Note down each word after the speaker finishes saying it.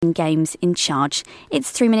and games in charge.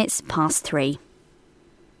 It's 3 minutes past 3.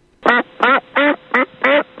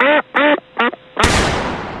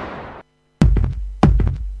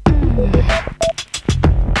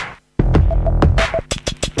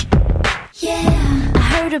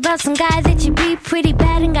 About some guy that you beat pretty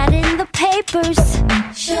bad and got in the papers.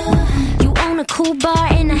 Sure. You own a cool bar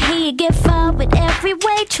and I hear you get far with every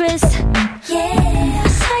waitress. Yeah. I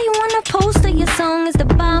saw you on a poster, your song is the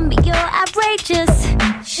bomb, but you're outrageous.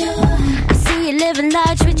 Sure. I see you living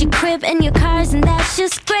large with your crib and your cars, and that's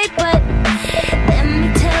just great, but let me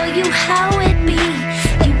tell you how it be.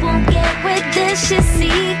 You won't get with this, you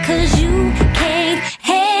see, 'cause you can't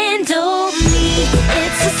handle me.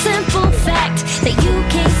 It's a simple fact that you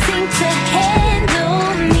can't seem to handle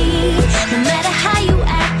me. No matter how you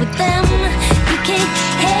act with them, you can't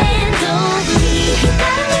handle me. You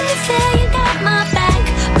gotta make me feel you got my back,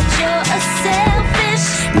 but you're a selfish,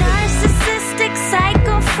 narcissistic,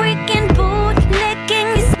 psycho, freaking bootlicking,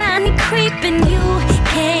 you snotty creeping. You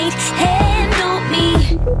can't handle me.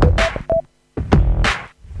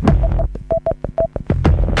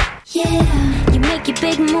 Yeah, you make your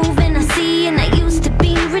big move and I see, and I used to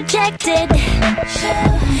be rejected.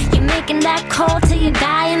 Sure. You're making that call to your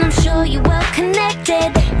guy and I'm sure you're well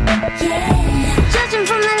connected. Yeah. Judging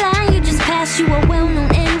from the line you just passed, you are well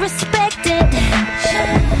known and respected.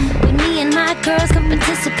 Sure. With me and my girls can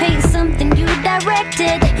participate in something you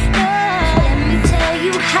directed. Let me tell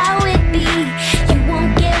you how it be. You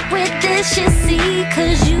won't get with this, you see,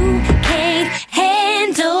 'cause you can't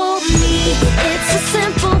handle me. It's a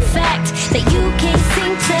simple fact that you can't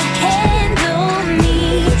seem to handle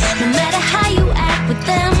me. No matter how you act with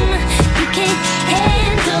them, you can't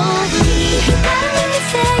handle me. You gotta make me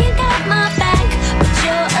feel you got my back, but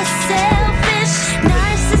you're a selfish,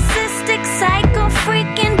 narcissistic, psycho,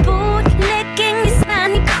 freaking bootlicking, you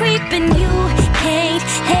snotty creeping. You can't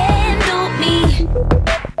handle me.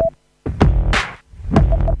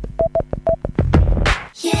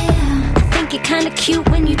 Yeah, I think you're kinda cute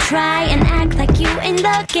when you try and act like you ain't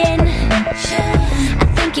looking. Sure. I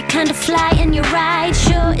think you're kinda fly and your ride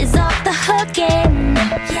sure is off the hooking.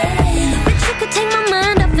 Yeah. But you could take my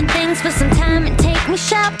mind off of things for some time and take me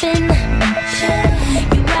shopping. Sure.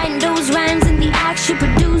 You writing those rhymes and the acts you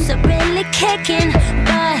produce are really kicking.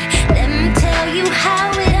 But let me tell you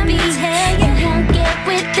how it be. You won't get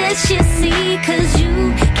with this, you see, 'cause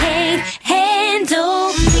you can't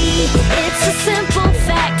handle me. It's a simple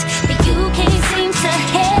fact that you can't seem to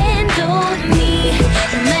handle me.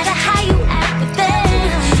 No matter how you act with them,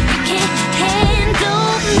 you can't handle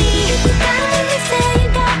me. You gotta make me feel you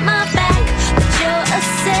got my back, but you're a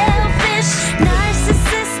selfish,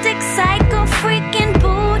 narcissistic, psycho, freaking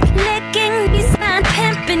bootlicking, he's not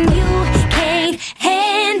pimping. You can't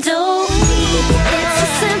handle me. It's a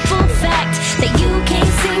simple fact that you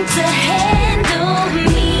can't seem to handle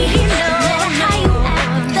me. No matter how you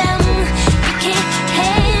act with them, you can't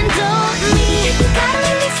handle me. You gotta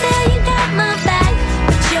make me feel you got my back,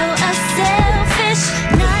 but you're a selfish,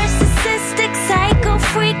 narcissistic, psycho,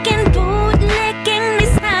 freaking bootlicking,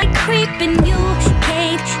 it's not creeping. You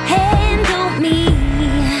can't handle me.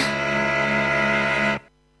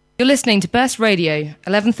 You're listening to Burst Radio,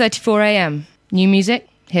 11:34 a.m. New music,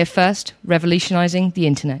 here first, revolutionising the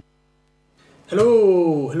internet.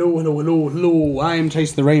 Hello, hello, hello, hello, hello. I'm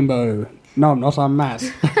Taste the Rainbow. No, I'm not. I'm Matt.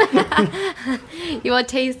 You are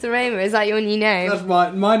Taste the Rainbow. Is that your new name? That's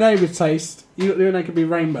my name is Taste. Your name could be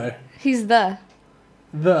Rainbow. Who's the?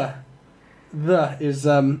 The is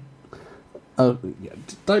Oh, yeah.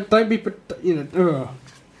 Don't be.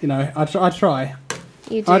 I try.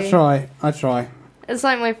 You do. I try. It's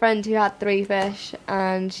like my friend who had 3 fish,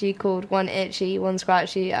 and she called one Itchy, one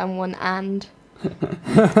Scratchy, and one And.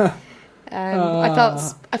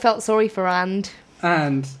 I felt sorry for And.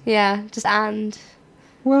 And. Yeah, just And.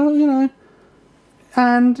 Well,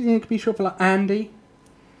 and it could be short for like Andy.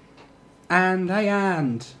 And hey,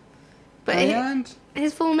 And. But hey,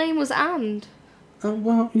 his full name was And. Oh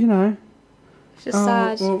well, It's just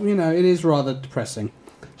sad. Well, it is rather depressing.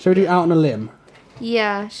 Shall we do Out on a Limb?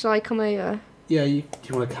 Yeah, shall I come over? Yeah, do you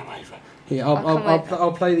want to come over? Here,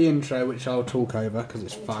 I'll play the intro, which I'll talk over because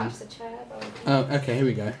it's fun. Oh, okay, here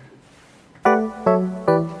we go.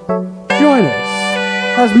 Join us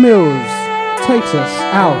as Milz takes us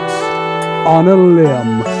out on a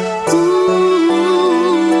limb.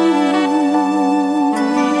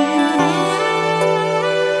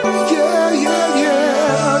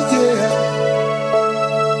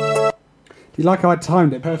 Do you like how I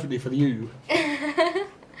timed it perfectly for you?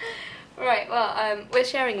 Right, well, we're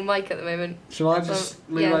sharing a mic at the moment. Shall I just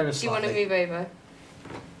move over do you want to slightly? move over?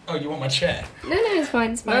 Oh, you want my chair? No, it's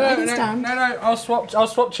fine. It's fine. I can stand. No. I'll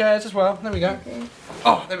swap chairs as well. There we go. Okay.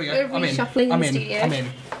 Oh, there we go. I'm in.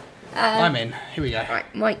 I'm in. Here we go.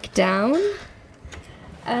 Right, mic down.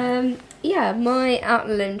 My Out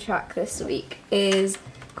on a Limb track this week is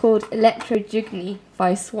called Electro Jugni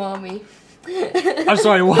by Swami. I'm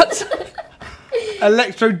sorry, what?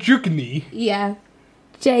 Electro Jugni? Yeah.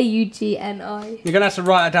 Jugni. You're gonna have to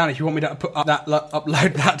write that down if you want me to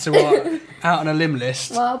upload that to our Out on a Limb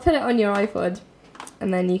list. Well, I'll put it on your iPod,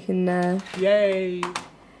 and then you can. Yay!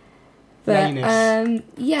 But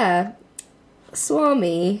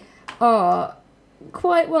Swami are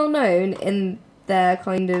quite well known in their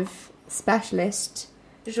kind of specialist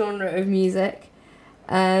genre of music.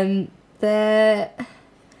 They're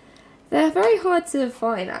very hard to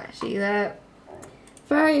find, actually. They're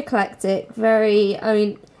very eclectic,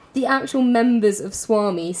 the actual members of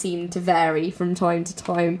Swami seem to vary from time to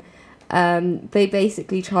time. They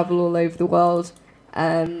basically travel all over the world,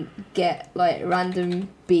 get like random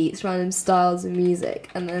beats, random styles of music,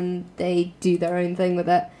 and then they do their own thing with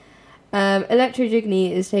it. Electro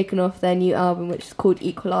Jugni is taken off their new album, which is called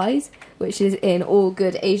Equalize, which is in all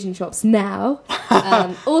good Asian shops now.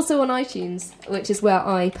 Also on iTunes, which is where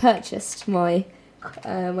I purchased my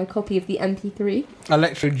copy of the MP3.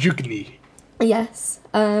 Electro Jugni. Yes.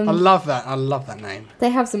 I love that. I love that name. They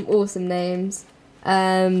have some awesome names.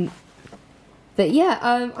 But yeah,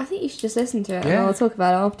 I think you should just listen to it, and I'll talk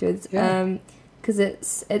about it afterwards. Yeah. Because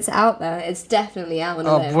it's out there. It's definitely out on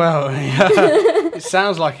a limb. Oh, well, yeah. It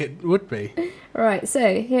sounds like it would be. Right,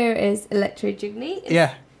 so here is Electro Jugni.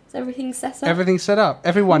 Is everything set up? Everything's set up.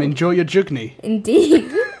 Everyone, enjoy your Jugni.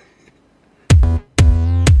 Indeed.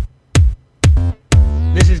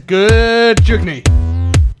 This is good Jugni.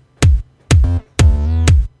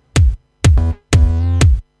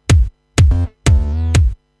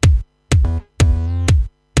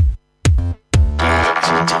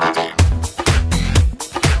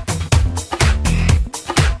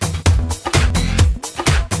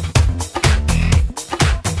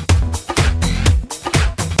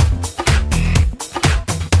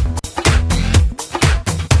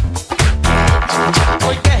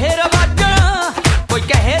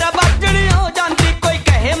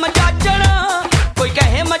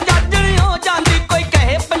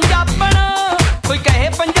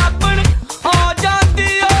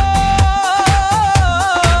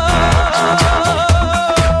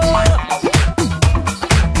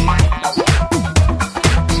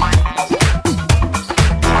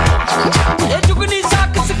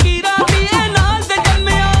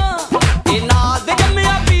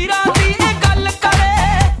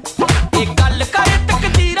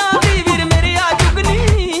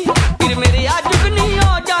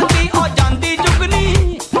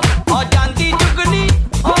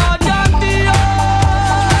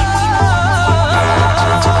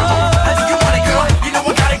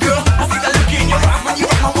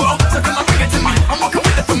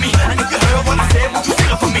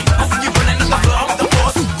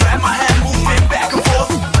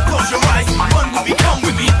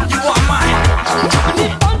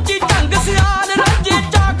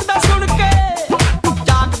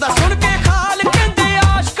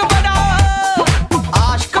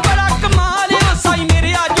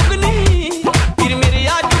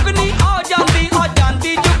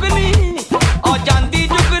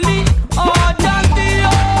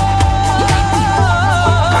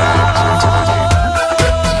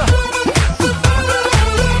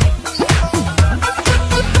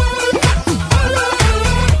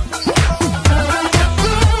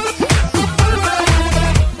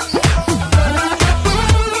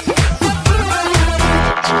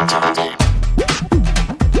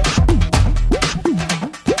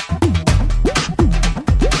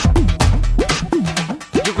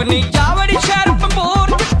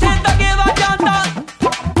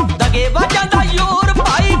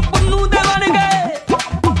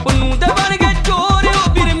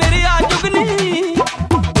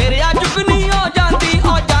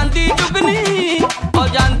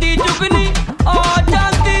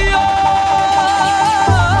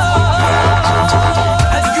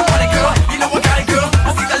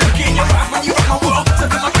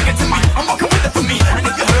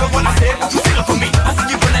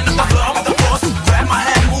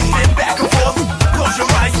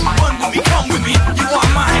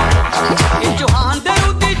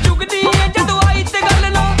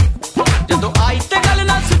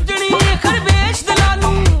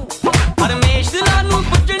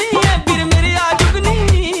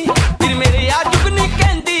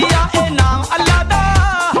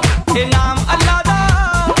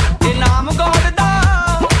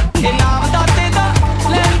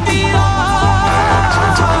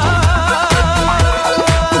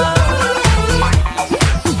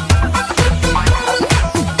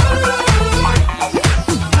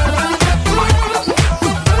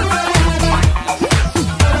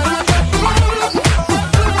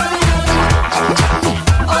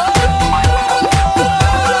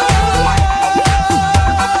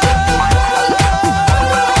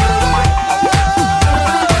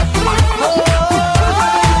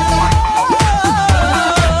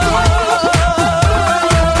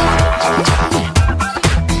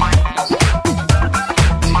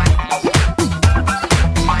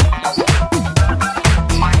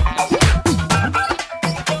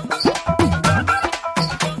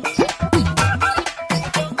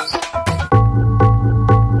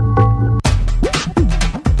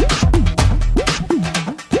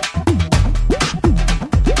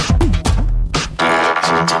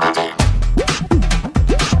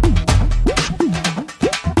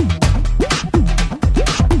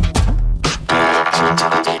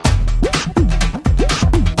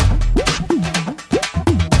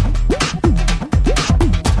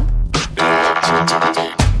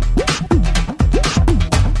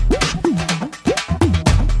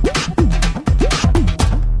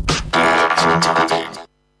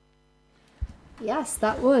 Yes,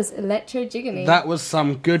 that was Electro Jiggany. That was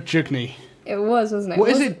some good jugny. It was, wasn't it?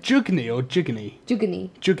 What is it, jugny or jiggany?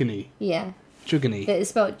 Juggany. Jugany. Yeah. Jugany.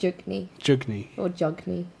 It's spelled Juggany. Jugny. Or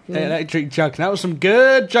Juggany. Electric jug. That was some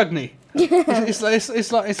good jugny.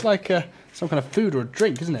 it's like some kind of food or a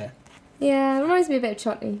drink, isn't it? Yeah, it reminds me a bit of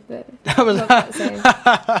chutney, but That was not quite the same.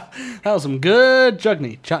 that was some good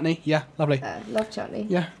chutney. Chutney, yeah, lovely. Love chutney.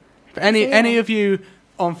 Yeah. But any of you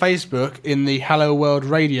on Facebook in the Hello World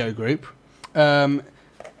Radio group,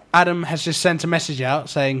 Adam has just sent a message out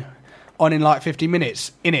saying, "On in like 50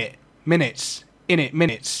 minutes, in it, minutes, in it,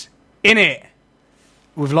 minutes, in it,"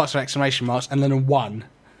 with lots of exclamation marks and then a 1.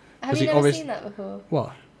 Have you never seen that before?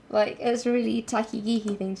 What? Like, it's a really tacky,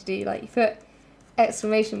 geeky thing to do. Like, you put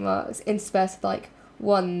exclamation marks interspersed with, like,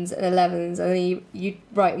 1s and 11s, and then you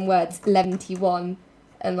write in words 11-1,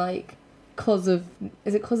 and, like, is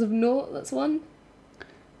it cos of naught that's 1?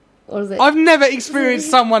 Or is it... I've never experienced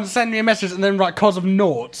someone send me a message and then write cos of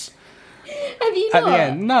noughts. Have you not? At the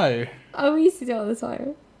end, no. Oh, we used to do it all the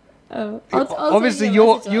time. Oh, Obviously,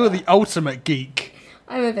 you're the ultimate geek.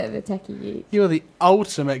 I'm a bit of a techie geek. You're the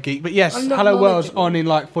ultimate geek. But yes, I'm not Hello World's knowledgeable. on in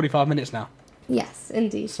like 45 minutes now. Yes,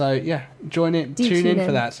 indeed. So yeah, tune in tune for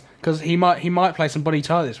in. that, because he might play some Bonnie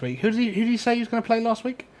Tyler this week. Who did he say he was going to play last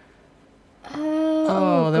week?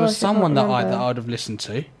 There was someone that I'd have listened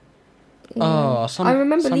to. Yeah. I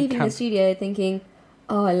remember some leaving the studio thinking,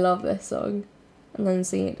 "Oh, I love this song," and then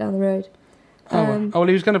singing it down the road. Well,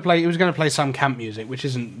 he was going to play some camp music, which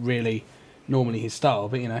isn't really normally his style,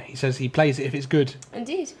 but you know, he says he plays it if it's good.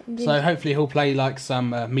 Indeed. So hopefully he'll play like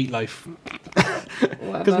some Meatloaf,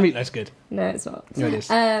 because Meatloaf's good. No, it's not. No, it is.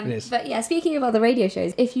 It is. But yeah, speaking of other radio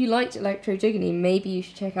shows, if you liked Electro Jiggany, maybe you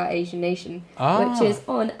should check out Asian Nation, which is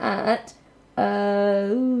on at... I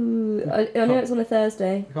know it's on a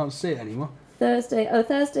Thursday. I can't see it anymore.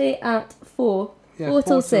 Thursday at 4. Yeah, 4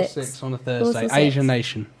 till 6. 6 on a Thursday. 4 till 6. Asian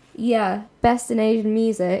Nation. Yeah, best in Asian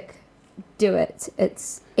music. Do it.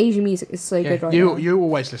 Asian music is so good right now. You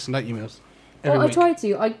always listen, don't you, Milz? Every Well, I week. try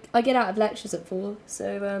to. I get out of lectures at 4,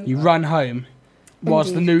 so... You run home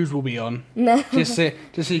whilst the Indeed. news will be on, No. just so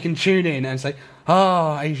you can tune in and say,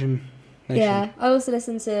 Asian Nation. Yeah, I also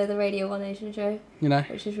listen to the Radio 1 Asian show, You know?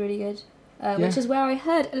 which is really good. Yeah. Which is where I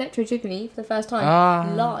heard Electro Jiggany for the first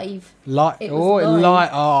time, live. It was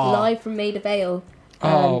live from Maida Vale.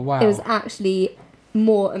 Wow. It was actually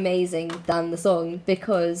more amazing than the song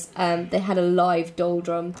because they had a live doll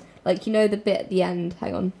drum. Like, you know the bit at the end?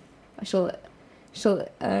 Hang on. How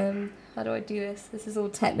do I do this? This is all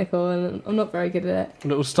technical and I'm not very good at it.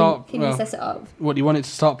 Well, it will start... Can you set it up? What, do you want it to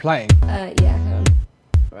start playing? Yeah, hang on.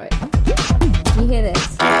 Right. Can you hear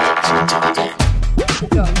this? The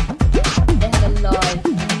drum. They had a live,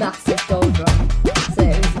 massive doll drum. So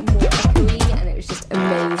it was more echoey and it was just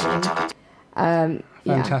amazing.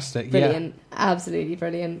 Fantastic, yeah. Brilliant. Absolutely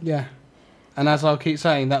brilliant. Yeah. And as I'll keep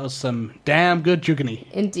saying, that was some damn good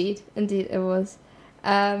juggany. Indeed it was.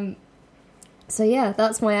 So yeah,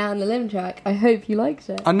 that's my Out on the Limb track. I hope you liked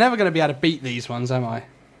it. I'm never going to be able to beat these ones, am I?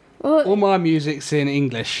 Well, All my music's in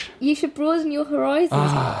English. you should broaden your horizons.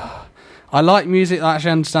 I like music that I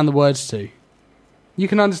actually understand the words to. You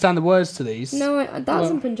can understand the words to these. No, that's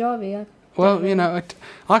in Punjabi. Well, you know,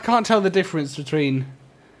 I can't tell the difference between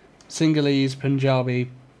Sinhalese, Punjabi,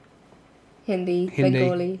 Hindi,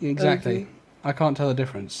 Bengali. Exactly. Urdu. I can't tell the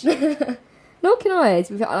difference. Nor can I.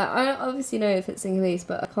 To be fair. I obviously know if it's Sinhalese,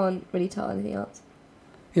 but I can't really tell anything else.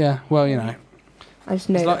 Yeah, well, you know. I just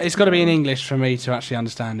know. It's got to be in English for me to actually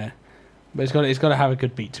understand it. But it's got to have a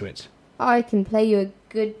good beat to it. I can play you a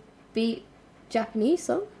good beat Japanese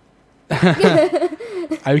song.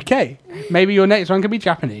 Okay. Maybe your next one could be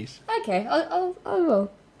Japanese. Okay, I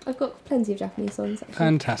will. I've got plenty of Japanese songs. Actually.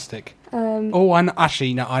 Fantastic. I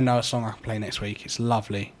know a song I can play next week. It's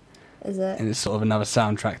lovely. Is it? And it's sort of another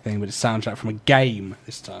soundtrack thing, but it's a soundtrack from a game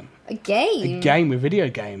this time. A game? A game, a video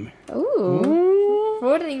game. Ooh.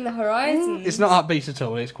 Broadening the horizons. It's not upbeat at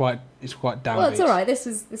all. It's quite downbeat. Well, it's all right. This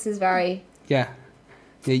is very. Yeah.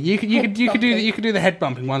 Yeah. You could do the head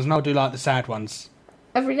bumping ones, and I'll do like the sad ones.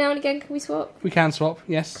 Every now and again, can we swap? We can swap.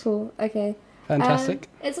 Yes. Cool. Okay. Fantastic.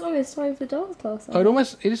 It's almost time for the dance class.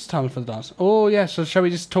 It is time for the dance. Oh yeah. So shall we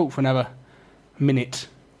just talk for another minute?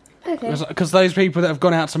 Okay. Because those people that have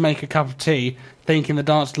gone out to make a cup of tea, thinking the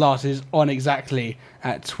dance class is on exactly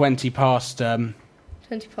at 20 past 3.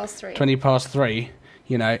 20 past 3.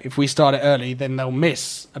 You know, if we start it early, then they'll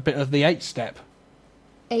miss a bit of the 8-step.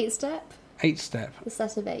 8-step? 8-step. The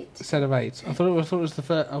set of 8. Set of 8. I thought it was the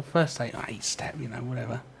first 8-step, you know,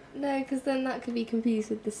 whatever. No, because then that could be confused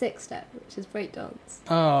with the 6-step, which is breakdance.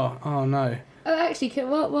 Oh no. Oh, actually,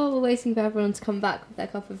 while we're waiting for everyone to come back with their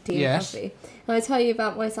cup of tea Yes. and coffee, can I tell you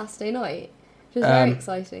about my Saturday night? which was very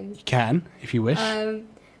exciting. You can, if you wish.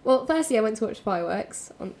 Well, firstly, I went to watch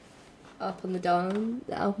fireworks up on the Don.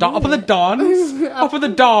 Up on the Dons? Up on the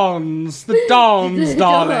Dons. The Dons,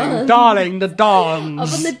 darling. Darling, the Dons.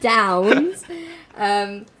 Up on the Downs.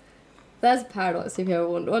 There's a Paradox if you ever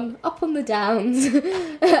want one. Up on the Downs.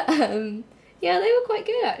 Yeah, they were quite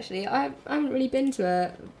good, actually. I haven't really been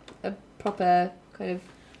to a proper kind of...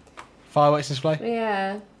 Fireworks display?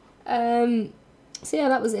 Yeah. So yeah,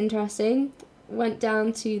 that was interesting. Went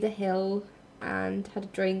down to the hill and had a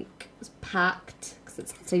drink. It was packed because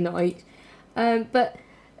it's Saturday night. But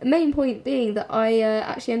the main point being that I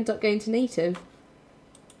actually ended up going to Native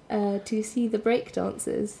to see the break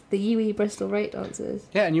dancers, the UE Bristol break dancers.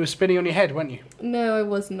 Yeah, and you were spinning on your head, weren't you? No, I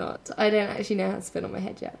was not. I don't actually know how to spin on my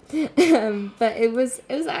head yet. But it was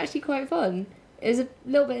actually quite fun. It was a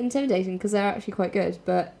little bit intimidating because they're actually quite good,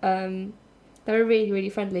 but they were really, really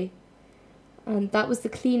friendly. And that was the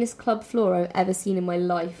cleanest club floor I've ever seen in my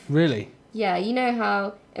life. Really? Yeah, you know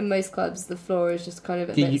how in most clubs the floor is just kind of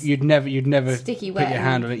a bit you'd never sticky, put wet. your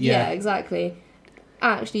hand on it. Yeah, exactly.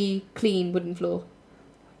 Actually, clean wooden floor.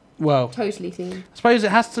 Well, Totally clean. I suppose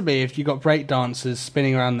it has to be if you've got break dancers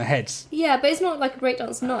spinning around the heads. Yeah, but it's not like a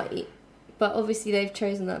breakdance night. But obviously they've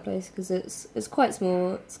chosen that place because it's quite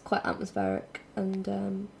small, it's quite atmospheric, and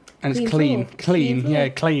it's clean clean, floor. clean, Clean yeah,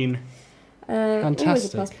 clean. Fantastic. Always a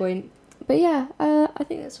plus point. But yeah, I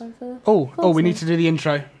think that's time for. We need to do the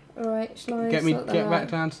intro. All right, shall I Get back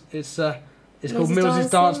down? down. It's called Milz's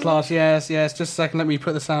Milz's dance Dance class. Yes. Just a second. Let me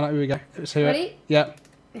put the sound up. Here we go. Let's hear Ready? it. Yeah.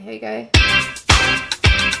 Here we go.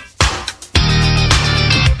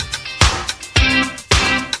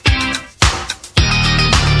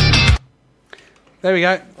 There we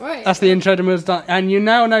go. Right. That's the intro to Milz's dance, and you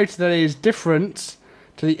now notice that it is different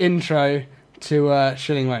to the intro to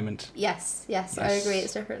Shilling Moment. Yes, I agree.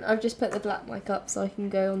 It's different. I've just put the black mic up so I can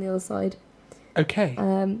go on the other side. Okay.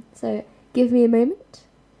 So give me a moment.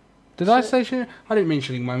 Did I say Shilling? I didn't mean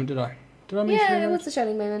Shilling Moment, did I? Did I mean Shilling Yeah, it Moment? was the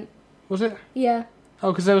Shilling moment. Was it? Yeah.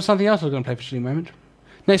 Oh, because there was something else I was going to play for Shilling Moment.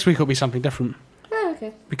 Next week will be something different. Oh,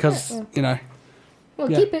 okay. Because, Yeah. you know...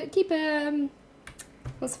 Well, Yeah. keep it,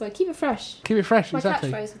 what's the word? Keep it fresh. Keep it fresh, My exactly.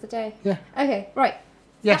 catchphrase of the day. Yeah. Okay, right.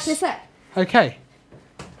 Yes. Back in a sec. Okay.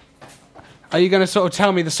 Are you going to sort of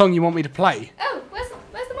tell me the song you want me to play? Oh, where's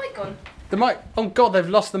the mic gone? The mic... Oh, God, they've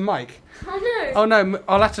lost the mic. Oh, no. Oh, no,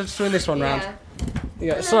 I'll have to swing this one round. Yeah.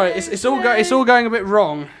 Yeah, sorry, it's all going a bit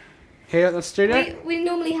wrong here at the studio. We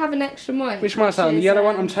normally have an extra mic. Which mic's that? which The is, yellow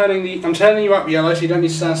one? I'm turning you up yellow, so you don't need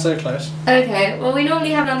to stand so close. Okay, well, we normally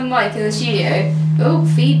have another mic in the studio. Oh,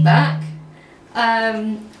 feedback.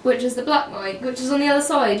 Which is the black mic, which is on the other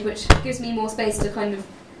side, which gives me more space to kind of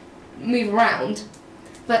move around.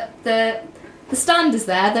 But the stand is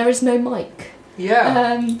there. There is no mic.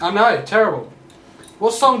 Yeah, I know, terrible.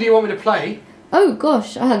 What song do you want me to play? Oh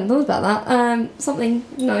gosh, I hadn't thought about that. Something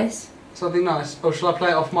nice. Something nice. Or shall I play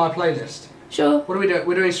it off my playlist? Sure. What are we doing?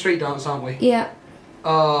 We're doing street dance, aren't we? Yeah.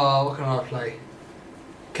 Oh, what can I play?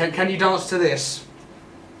 Can you dance to this?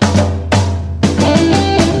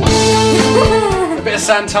 A bit of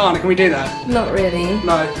Santana, can we do that? Not really.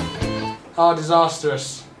 No. Oh,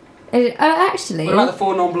 disastrous. Actually. What about the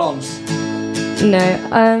Four Non-Blondes? No.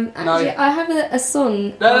 Actually, I have a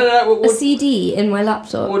song. No. A CD in my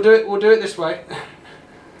laptop. We'll do it this way.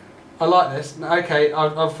 I like this. Okay,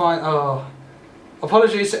 I'll find. Oh,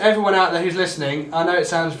 apologies to everyone out there who's listening. I know it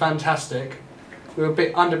sounds fantastic. We were a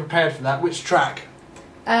bit underprepared for that. Which track?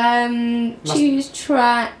 Choose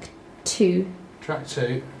track 2. Track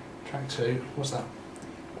 2. Track 2. What's that?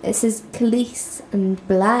 It says police and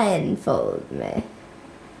blindfold me.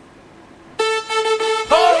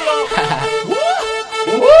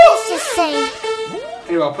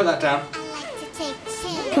 Anyway, I'll put that down.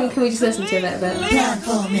 Can we just listen to it a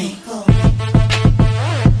bit?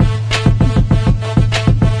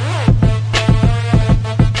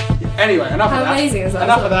 Anyway, enough How of that. amazing is that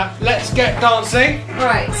Enough song? of that. Let's get dancing.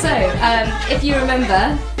 Right, so if you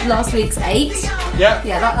remember last week's 8, Yeah.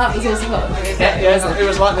 yeah, that was also fun. Yeah, it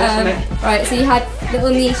was like this, wasn't it? Right, so you had little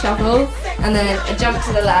knee shuffle, and then a jump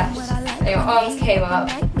to the left, and your arms came up,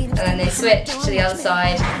 and then they switched to the other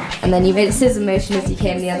side, and then you made a scissor motion as you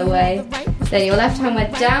came the other way. Then your left hand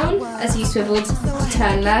went down as you swiveled to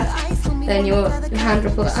turn left. Then your hand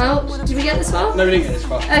rippled out. Did we get this far? No, we didn't get this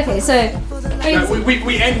far. Okay, so No,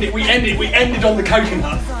 we ended on the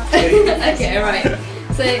coconut. okay, right.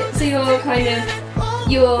 So you're kind of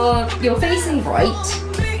you're facing right,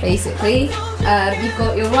 basically. You've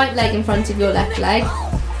got your right leg in front of your left leg,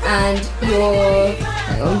 and your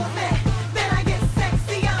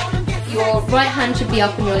right hand should be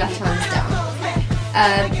up and your left hand's down.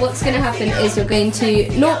 what's going to happen is you're going to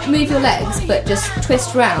not move your legs, but just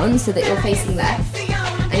twist round so that you're facing left,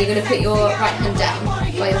 and you're going to put your right hand down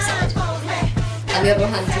by your side, and the other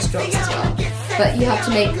hand just drops as well. But you have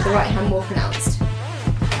to make the right hand more pronounced.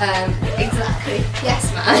 Exactly.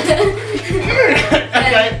 Yes, man.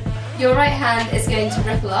 Okay. Your right hand is going to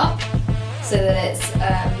ripple up, so that it's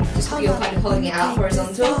just you're kind of holding it out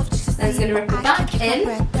horizontal. Then it's going to ripple back in,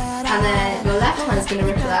 and then your left hand is going to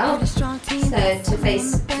ripple out, so to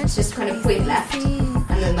face, just kind of point left, and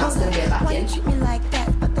then that's going to go back in.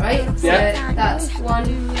 Right? So that's 1,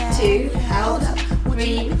 2, out,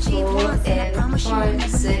 3, 4, in, 5,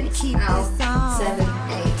 6, out, 7, 8.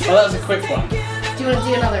 Oh, that was a quick one. Do you want to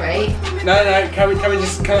do another 8? No.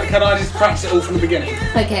 Can I just practice it all from the beginning?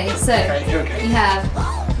 Okay, so Okay. you have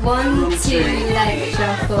 1, 2, leg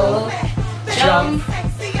shuffle, jump,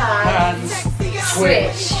 hands,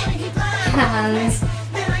 switch. hands,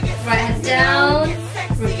 right hand down,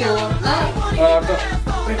 ripple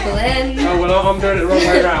up, ripple in, Oh well, I'm doing it the wrong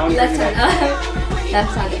way around. left hand up,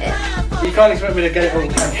 left hand in. You can't expect me to get it all,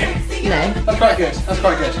 can you? No. That's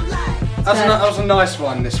quite good. That was a nice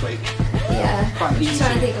one this week. Yeah. Quite I'm just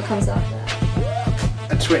trying to think what comes after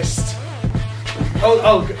that. A twist.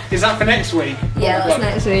 Oh, is that for next week? Yeah, that's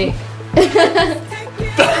next week.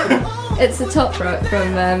 It's the top rock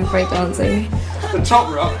from breakdancing. The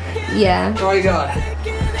top rock? Yeah. Oh my god.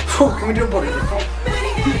 Can we do a body ripple?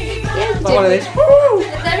 Yeah, Like one of these?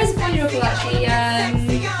 There is a body ripple actually.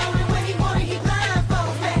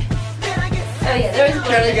 Oh yeah, there is a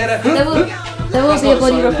body ripple. There will be a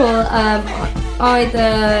body ripple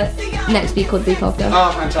either next week or the week after.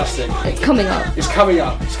 Oh, fantastic. It's coming up. It's coming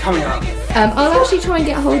up. I'll actually try and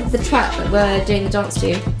get hold of the track that we're doing the dance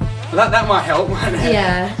to. That might help, mightn't it?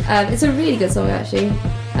 Yeah, it's a really good song actually.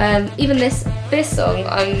 Even this song,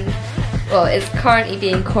 it's currently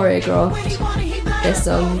being choreographed. This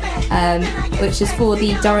song, which is for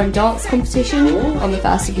the Durham Dance Competition on the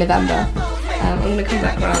 1st of November. I'm going to come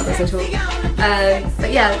back around as I talk.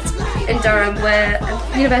 But yeah, it's in Durham, where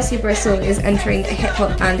University of Bristol is entering a hip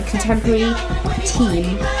hop and contemporary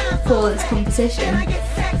team for this competition.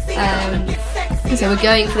 So we're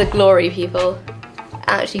going for the glory, people.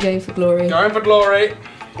 Actually going for glory. Going for glory.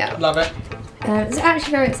 Yeah. Love it. It's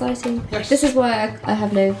actually very exciting. Yes. This is why I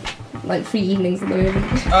have no free evenings at the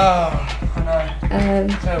moment. Oh, I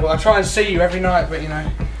know. Um, I try and see you every night, but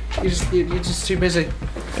you're just too busy.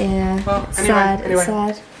 Yeah. Well, It's anyway,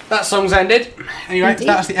 sad. That song's ended. Anyway, Indeed.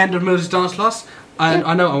 that's the end of Milz's dance class. And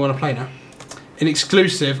I know what I want to play now. An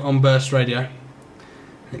exclusive on Burst Radio.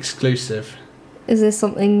 An exclusive. Is this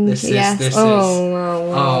something? This yes. is.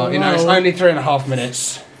 Wow, It's only 3.5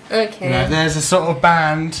 minutes. Okay. There's a sort of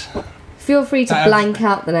band Feel free to that blank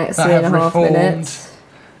out the next that 3.5 have reformed, minutes.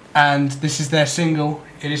 and this is their single.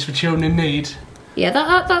 It is for children in need. Yeah,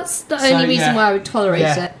 that's the only reason why I would tolerate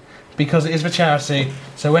it. Because it is for charity.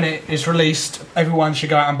 So when it is released, everyone should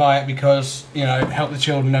go out and buy it because, help the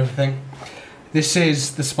children and everything. This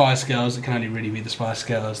is the Spice Girls. It can only really be the Spice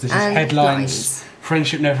Girls. This is And Headlines.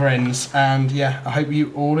 Friendship Never Ends. And I hope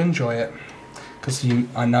you all enjoy it. Because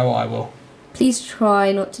I know I will. Please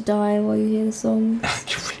try not to die while you hear the song.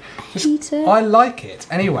 Peter. I like it.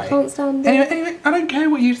 Anyway. Can't stand it. Anyway, I don't care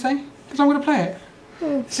what you say. Because I'm going to play it.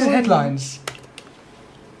 This is Headlines.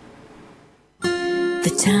 The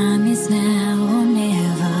time is now or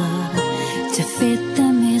never to fit the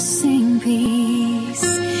missing piece,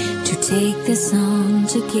 to take this on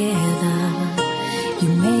together. You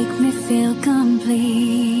make me feel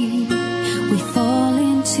complete. We fall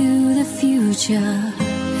into the future,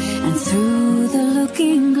 and through the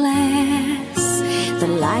looking glass, the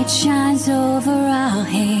light shines over our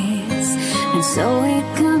heads, and so it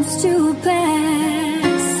comes to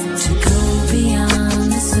pass to go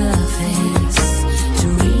beyond the surface,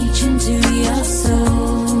 into your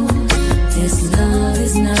soul. This love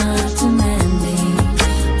is not demanding.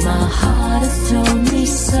 My heart has told me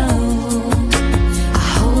so. I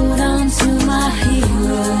hold on to my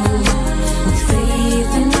hero with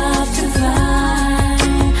faith and love to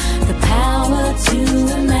find the power to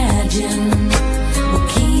imagine. We'll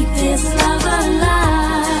keep this love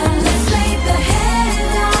alive. Let's make the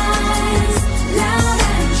headlines loud.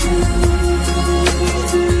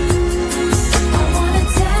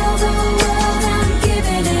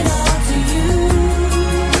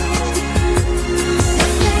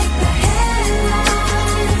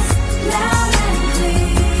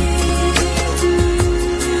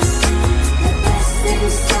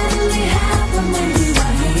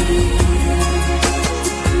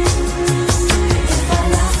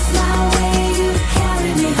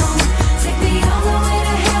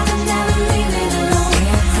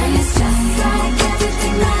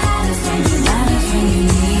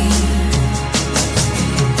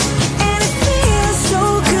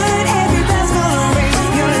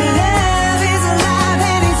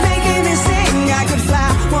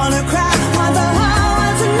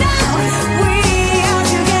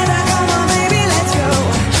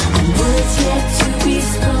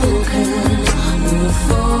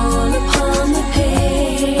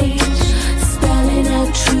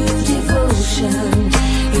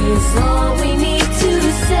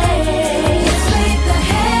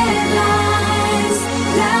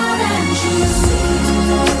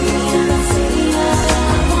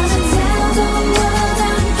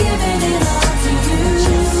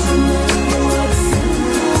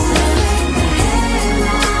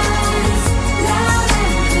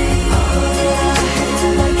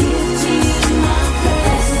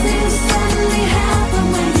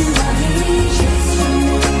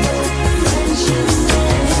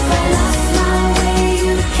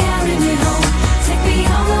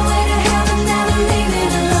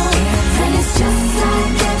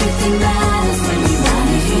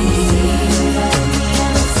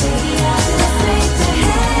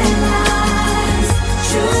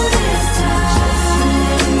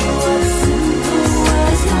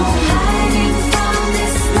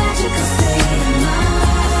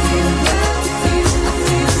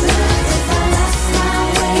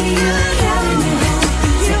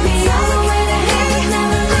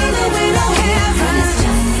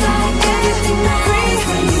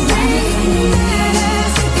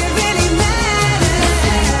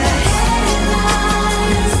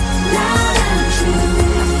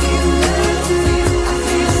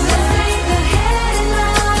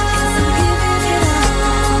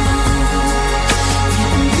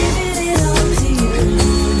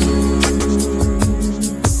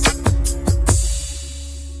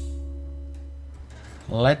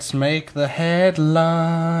 Let's make the headlines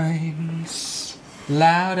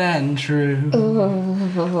loud and true.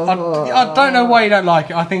 I don't know why you don't like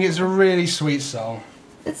it. I think it's a really sweet song.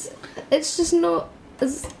 It's just not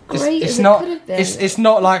as great It's as not, it could have been. It's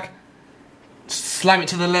not like slam it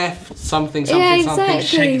to the left, something, Yeah, something, exactly.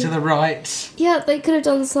 shake it to the right. Yeah, they could have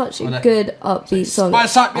done such a Well, good upbeat song.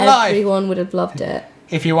 Spice up your life. Everyone would have loved it.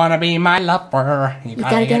 If you wanna be my lover, you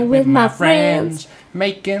gotta get with my friends.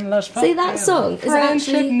 Making love. See, that song is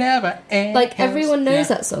Friendship actually never ends. like everyone knows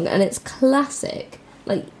Yeah. that song, and it's classic.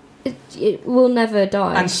 Like it will never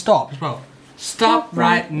die. And stop as well. Stop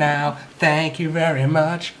right now. Thank you very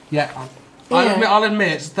much. Yeah. I'll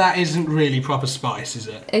admit that isn't really proper Spice, is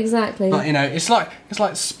it? Exactly. But you know, it's like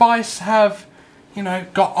Spice have, you know,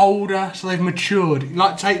 got older, so they've matured.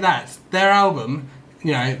 Like take that, their album,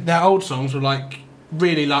 you know, their old songs were like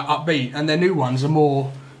really like upbeat, and their new ones are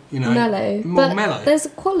more, you know, mellow. more mellow. There's a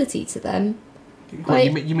quality to them. What,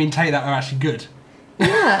 like- you mean take that are actually good?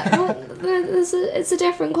 Yeah, well, it's a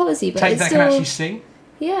different quality, but Take it's that still can actually sing.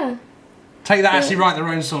 yeah. Take that actually write their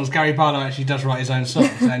own songs. Gary Barlow actually does write his own songs,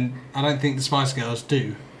 and I don't think the Spice Girls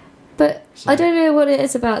do. But So- I don't know what it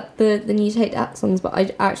is about the new Take That songs, but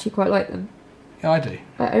I actually quite like them. Yeah, I do.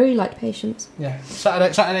 I really like Patience. Yeah,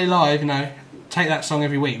 Saturday Live. You know, take that song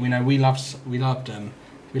every week. We know we love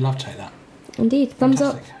Take That. Indeed, thumbs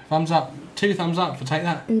up. Fantastic. Thumbs up. 2 thumbs up for Take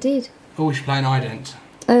That. Indeed. Oh, we should play an ident.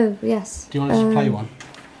 Oh yes. Do you want us to play one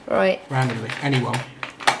Right. randomly? Anyone?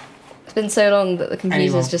 It's been so long that the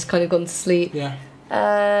computer's Anyone. just kind of gone to sleep. Yeah.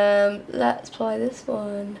 Let's play this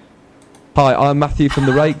one. Hi, I'm Matthew from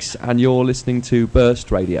The Rakes, and you're listening to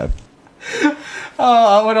Burst Radio.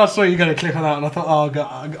 Oh, when I saw you going to click on that one, I thought, oh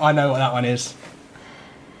god, I know what that one is.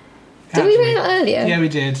 Did we play that earlier? Yeah, we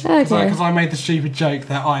did. Okay. Because I made the stupid joke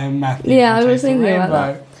that I am Matthew. Yeah, from I was Taste the thinking about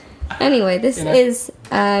Rainbow. Anyway, this You know. is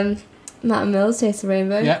Matt and Milz, Taste the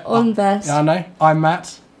Rainbow, Yeah. on Burst. Yeah, I know. I'm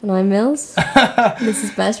Matt. And I'm Milz. This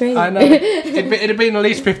is Burst Radio. I know. It had been at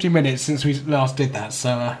least 50 minutes since we last did that,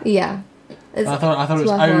 so Yeah. I thought it was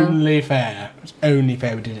worthwhile. only fair. It was only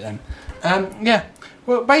fair we did it then. Yeah.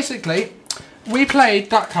 Well, basically, we played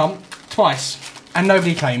Duck Hunt twice, and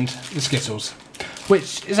nobody claimed the Skittles,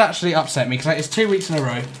 which is actually upset me because it's 2 weeks in a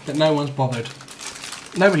row that no one's bothered.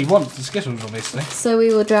 Nobody wants the Skittles, obviously. So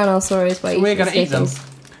we will drown our sorrows by eating We're going to eat them,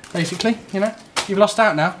 Skittles. basically. You know, you've lost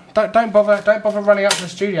out now. Don't bother running up to the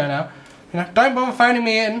studio now. You know, don't bother phoning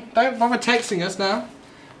me in. Don't bother texting us now,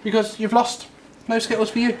 because you've lost. No Skittles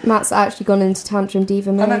for you. Matt's actually gone into tantrum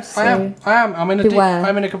diva mode. I know, so I am. I'm in beware.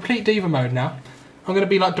 I'm in a complete diva mode now. I'm going to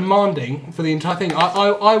be like demanding for the entire thing.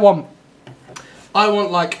 I want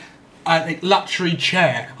like a luxury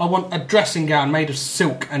chair. I want a dressing gown made of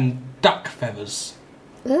silk and duck feathers.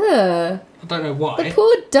 Ugh, I don't know why. the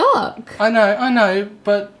poor duck. I know,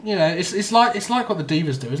 but you know, it's like what the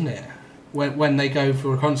divas do, isn't it? When they go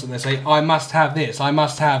for a concert, they say, "I must have this. I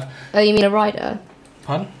must have." Oh, you mean a rider?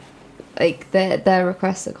 Pardon? Like their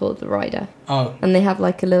requests are called the rider, Oh, and they have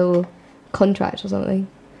like a little contract or something.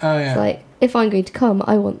 oh yeah, It's like, if I'm going to come,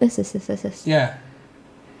 I want this. yeah.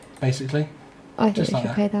 Basically, I think just we like should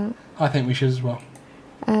that. play that. I think we should as well.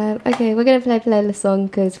 Okay, we're going to play a playlist song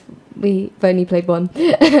because we've only played one.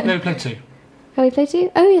 No, play 2. Have we played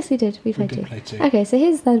 2? Oh, yes, we did. We We played did 2. play 2. Okay, so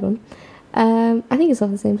here's the third one. I think it's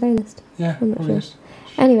off the same playlist. Yeah, I'm not probably sure. is.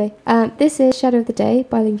 Anyway, this is Shadow of the Day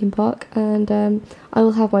by Linkin Park, and I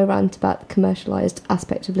will have my rant about the commercialised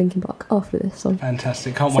aspect of Linkin Park after this song.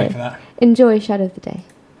 Fantastic. Can't So- wait for that. Enjoy Shadow of the Day.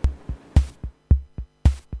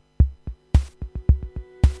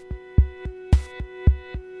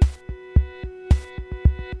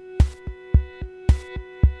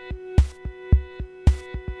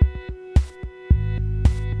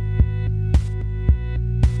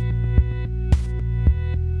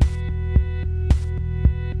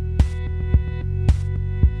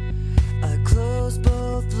 I closed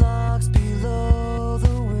both locks below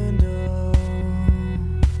the window.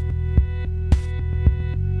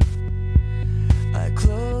 I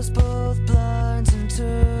close both blinds and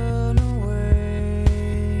turn away.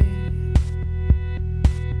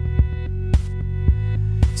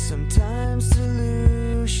 Sometimes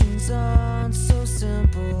solutions aren't so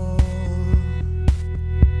simple.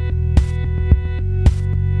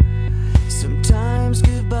 Sometimes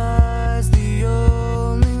goodbye's the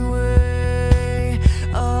only way.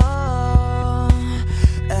 Oh,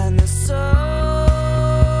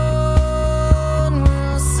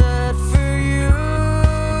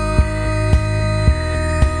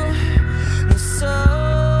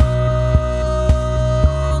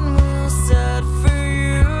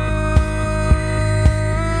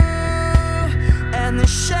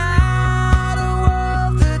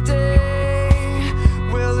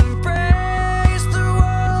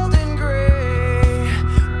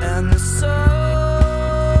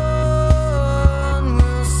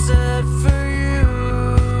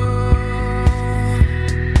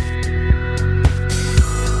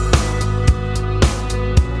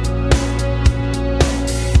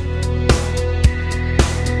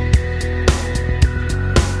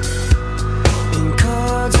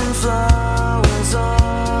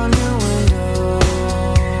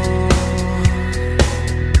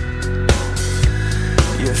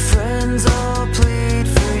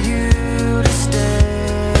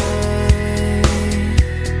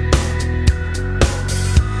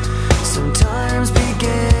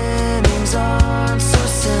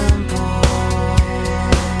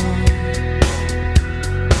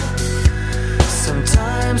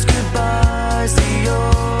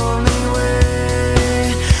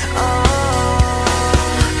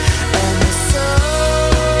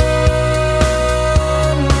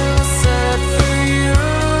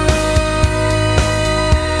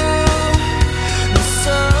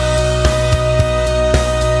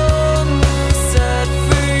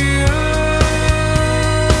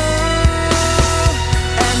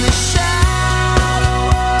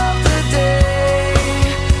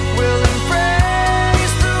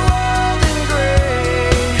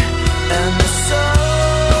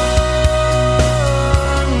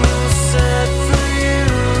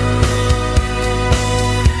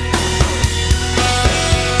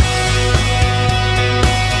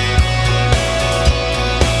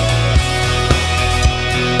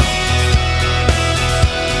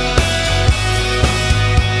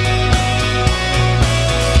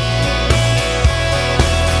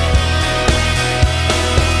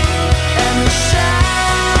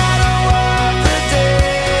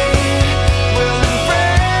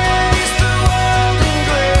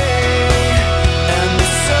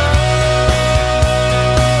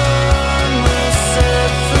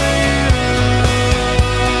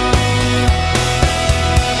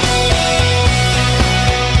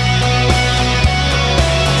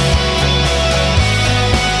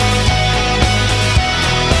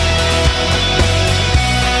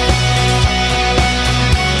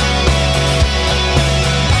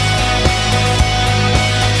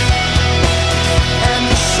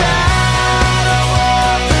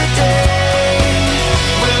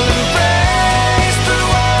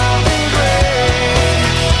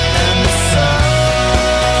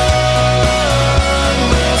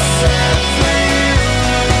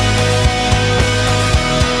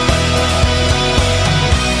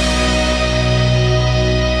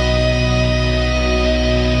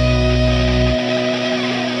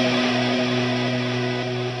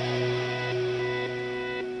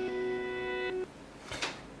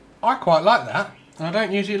 I quite like that. And I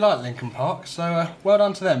don't usually like Linkin Park, so well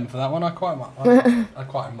done to them for that one. I quite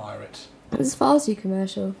admire it. It's a Farsi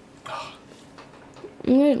commercial. I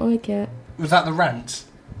don't like it. Was that the rant?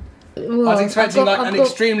 Well, I was expecting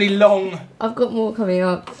extremely long... I've got more coming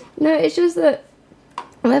up. No, it's just that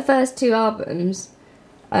their first 2 albums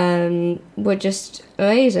were just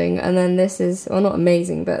amazing, and then this is, well, not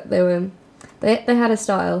amazing, but they had a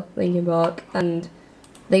style, Linkin Park, and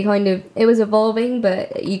they kind of, it was evolving,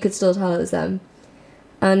 but you could still tell it was them.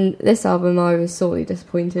 And this album, I was sorely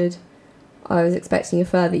disappointed. I was expecting a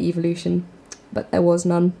further evolution, but there was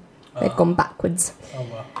none. They've gone backwards. Oh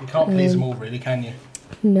well, you can't please them all, really, can you?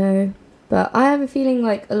 No, but I have a feeling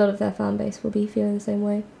like a lot of their fan base will be feeling the same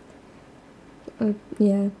way.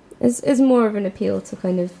 Yeah, it's more of an appeal to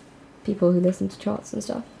kind of people who listen to charts and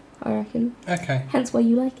stuff, I reckon. Okay. Hence why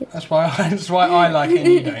you like it. That's why I like it and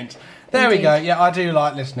you don't. There we go. Yeah, I do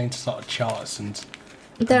like listening to sort of charts and...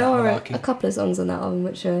 There are a couple of songs on that album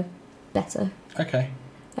which are better. Okay.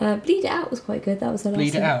 Bleed It Out was quite good. That was the last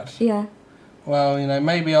Bleed It one. Out? Yeah. Well,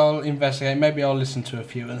 maybe I'll investigate. Maybe I'll listen to a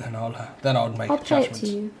few, and then I'll make a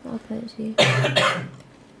judgment. I'll play it to you.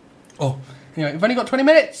 Oh, anyway, we've only got 20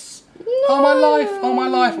 minutes. No. Oh my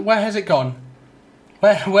life. Where has it gone?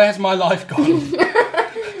 Where's my life gone?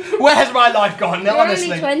 Where's my life gone? You're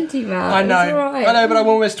Honestly, only 20, man. I know. It's all right. I know, but I'm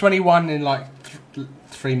almost 21 in like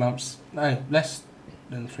 3 months. No, less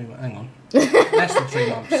than 3 months. Hang on, less than 3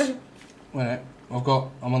 months. Wait,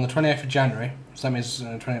 I'm on the 28th of January. So that means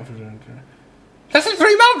 28th of January. Less than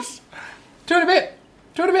 3 months! 2 and a bit.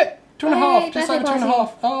 2 and a bit. 2 and a half. Just over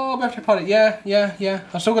 2.5. Oh, birthday party. Yeah.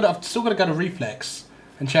 I've still got to go to Reflex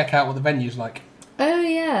and check out what the venue's like. Oh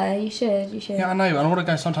yeah, you should. Yeah, I know. And I want to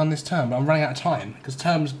go sometime this term, but I'm running out of time because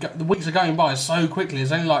the weeks are going by so quickly.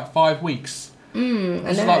 It's only like 5 weeks.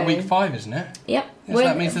 This is like week 5, isn't it? Yep. Yeah, so We're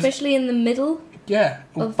that means officially in the middle. Yeah.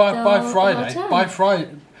 Well, Of by our Friday. term. By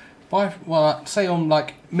Friday. Say on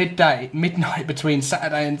like midnight between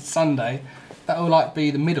Saturday and Sunday, that will like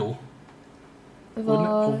be the middle. Of Wouldn't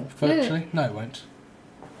our... it? Or virtually? No, it won't.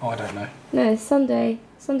 Oh, I don't know. No, Sunday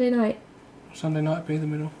night. Sunday night be the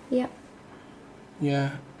middle? Yep.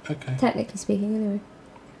 Yeah, okay. Technically speaking, anyway.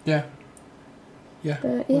 Yeah.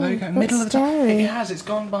 But, Well, there you go. Middle of the time. scary. It's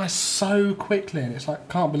gone by so quickly, and it's like,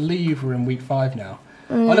 can't believe we're in week 5 now.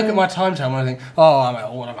 I look at my timetable and I think,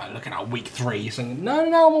 what am I looking at, week 3? Saying, no,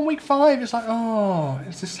 I'm on week 5. It's like,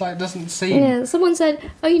 it's just like, doesn't seem... Yeah, someone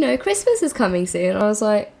said, Christmas is coming soon. I was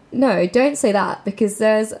like, no, don't say that, because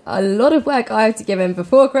there's a lot of work I have to give in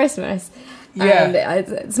before Christmas. Yeah. And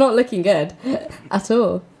it's not looking good at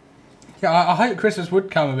all. Yeah, I hope Christmas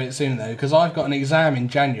would come a bit soon, though, because I've got an exam in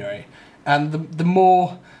January, and the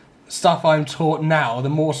more stuff I'm taught now, the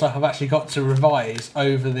more stuff I've actually got to revise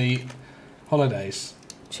over the holidays.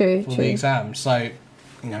 True. The exam. So,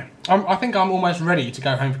 I think I'm almost ready to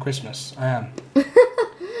go home for Christmas. I am.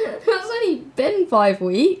 It's only been 5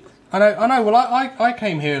 weeks. I know. Well, I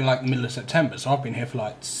came here in like the middle of September, so I've been here for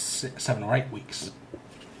like 7 or 8 weeks.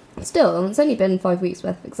 Still, it's only been 5 weeks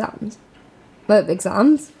worth of exams. But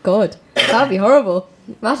exams? God, that would be horrible.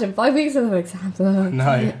 Imagine 5 weeks worth of exams.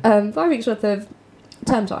 No. 5 weeks worth of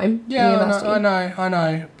term time. Yeah, I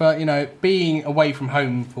know. But, being away from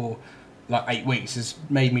home for like 8 weeks has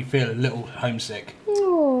made me feel a little homesick.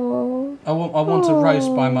 Aww. I want to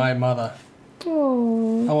roast by my mother.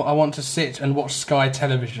 Aww. I want to sit and watch Sky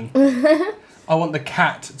Television. I want the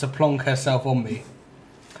cat to plonk herself on me.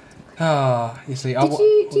 You see.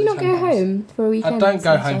 Do you not go home for a weekend? I don't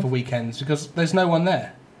go home for weekends because there's no one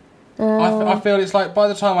there. I feel it's like by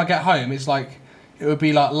the time I get home, it's like it would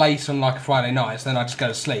be like late on like a Friday night, so then I'd just go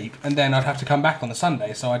to sleep, and then I'd have to come back on the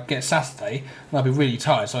Sunday, so I'd get Saturday, and I'd be really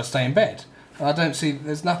tired, so I'd stay in bed. And I don't see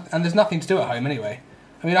there's nothing to do at home anyway.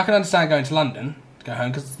 I mean, I can understand going to London to go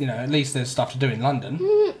home because at least there's stuff to do in London.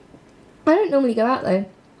 I don't normally go out though.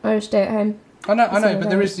 I just stay at home. I know, but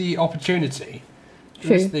there is the opportunity.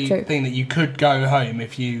 There is the True. thing that you could go home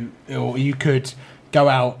or you could go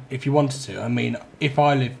out if you wanted to. I mean, if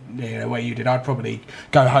I lived where you did, I'd probably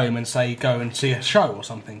go home and say go and see a show or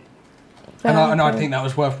something, and I'd think that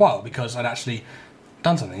was worthwhile because I'd actually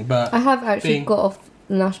done something. But I have actually got off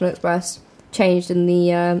the National Express, changed in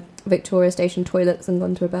the Victoria Station toilets, and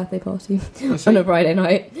gone to a birthday party on a Friday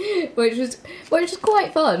night, which was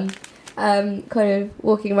quite fun. Kind of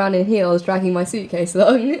walking around in heels, dragging my suitcase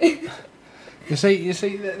along. You see,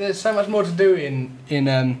 there's so much more to do in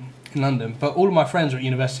London, but all of my friends are at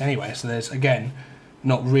university anyway, so there's again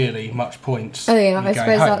not really much point. Oh yeah, in I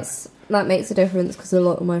going suppose home. that makes a difference because a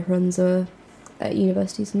lot of my friends are at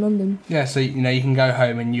universities in London. Yeah, so you can go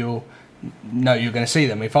home and you're going to see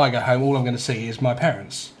them. If I go home, all I'm going to see is my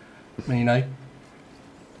parents. And,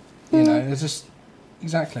 You know, it's just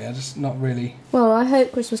exactly. I just not really. Well, I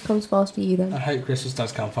hope Christmas comes fast for you then. I hope Christmas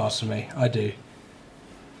does come fast for me. I do.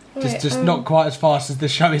 Right, Just not quite as fast as the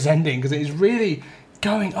show is ending because it is really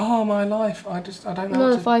going. Oh my life! I don't know.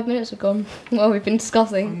 Another 5 minutes have gone while we've been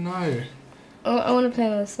discussing. No. I want to play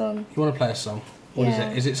another song. You want to play a song? What is Yeah.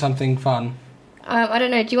 it? Is it something fun? I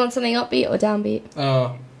don't know. Do you want something upbeat or downbeat?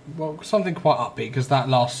 Well, something quite upbeat because that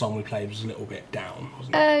last song we played was a little bit down,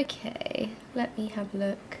 wasn't it? Okay, let me have a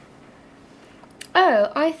look.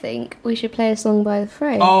 Oh, I think we should play a song by The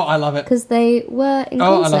Fray. Oh, I love it. Because they were in Oh, I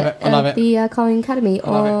love concert it, I love at it. the Carling Academy I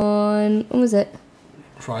love it. on... When was it?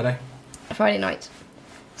 Friday. Friday night.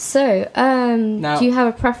 So, Now- do you have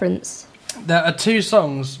a preference? There are two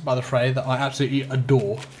songs by The Fray that I absolutely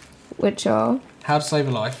adore. Which are? How to Save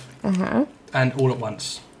a Life Uh-huh. and All at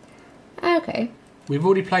Once. Okay. We've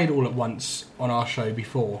already played All at Once on our show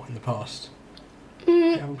before in the past.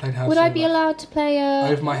 Mm, We haven't played How to would Save I a be Life. allowed to play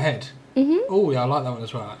Over My Head? Mm-hmm. Oh, yeah, I like that one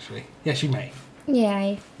as well, actually. Yes, you may.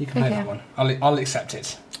 Yay. You can play Okay. that one. I'll accept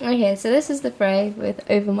it. Okay, so this is The Fray with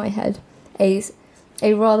Over My Head. A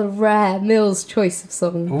rather rare Milz choice of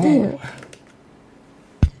song. Ooh.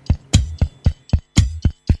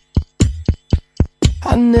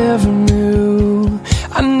 I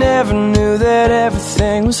never knew that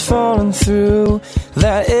everything was falling through,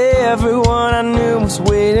 that everyone I knew was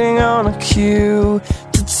waiting on a cue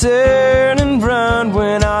to turn and run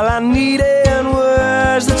when all I needed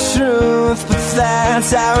was the truth. But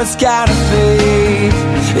that's how it's gotta be.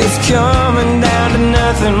 It's coming down to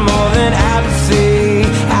nothing more than apathy.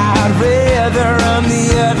 I'd rather run the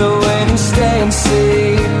other way than stay and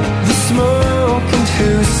see the smoke and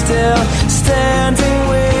who's still standing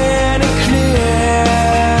when it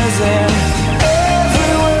clears. And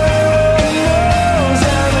everyone knows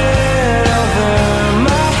I'm in over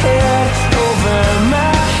my head, over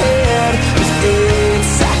my head. With 8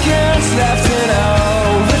 seconds left in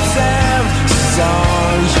overtime. She's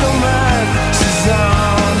on your mind, she's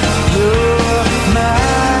on your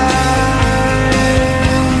mind.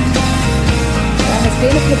 There has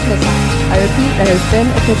been a pigeon attack. I repeat, there has been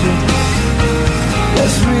a pigeon attack.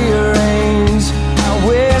 Let's rearrange. I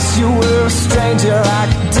wish you were a stranger I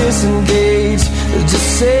could disengage. Just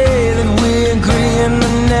say that we agree and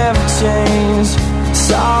then never change.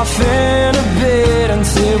 Soften a bit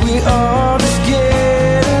until we all just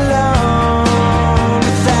get along.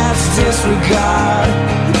 But that's disregard.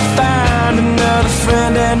 You find another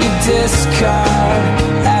friend and you discard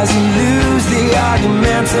as you lose the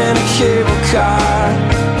argument in a cable car,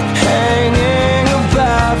 hanging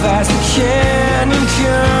above as the canyon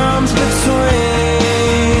comes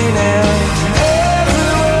between. And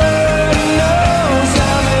everyone knows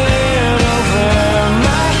I'm in over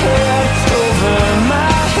my head, over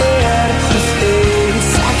my head. With 8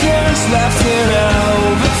 seconds left in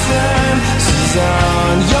overtime. She's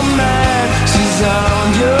on your mind, she's on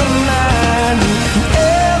your mind.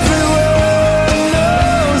 Everyone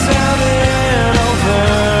knows I'm in over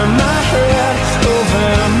my head, over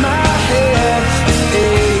my head. With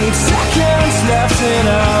 8 seconds left in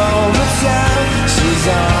overtime. She's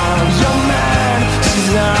on your mind,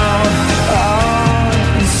 she's on.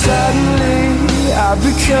 And suddenly I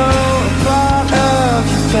become a part of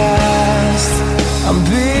the past. I'm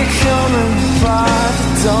becoming a part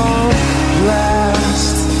that don't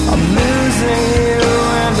last. I'm losing you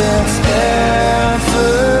and it's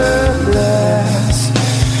effortless.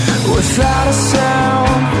 Without a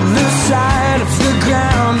sound, lose sight of the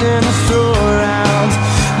ground and I throw around.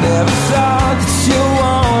 Never thought that you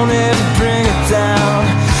wanted to bring it down.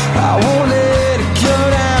 I won't let it go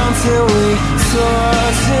down till we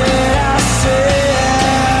touch it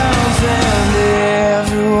ourselves. And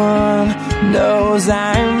everyone knows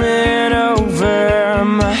I'm in over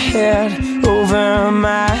my head, over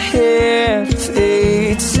my head. With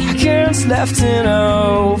 8 seconds left in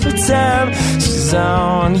overtime. She's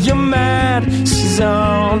on your mind, she's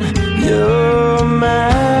on your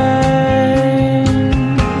mind.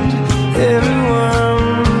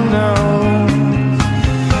 Everyone knows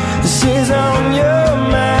she's on your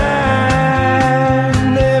mind.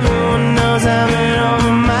 Everyone knows I'm in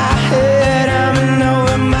over my head, I'm in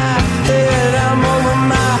over my head, I'm over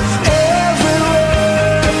my.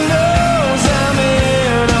 Everyone knows I'm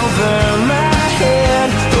in over my head,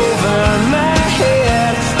 over my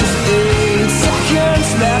head. With 8 seconds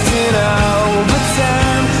left in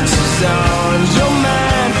overtime. She's on your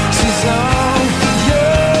mind.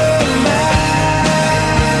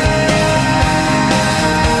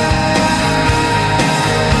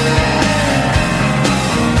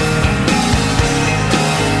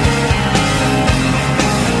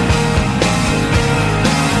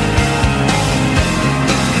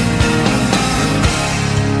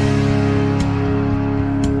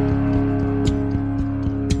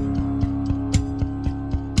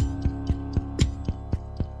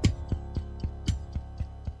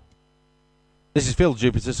 This is Phil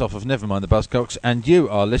Jupiter off of Nevermind the Buzzcocks, and you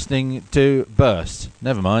are listening to Burst.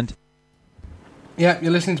 Nevermind. Yeah,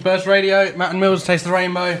 you're listening to Burst Radio. Matt and Milz, Taste the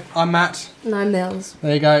Rainbow. I'm Matt. And I'm Milz.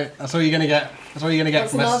 There you go. That's all you're going to get. That's all you're going to get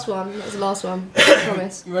That's from the us. last one. That's the last one. I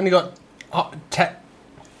promise. You've only got half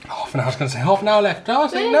an hour. I was going to say half an hour left. Oh,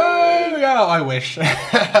 no! Yeah, I wish.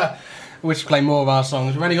 I wish to play more of our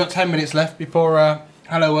songs. We've only got 10 minutes left before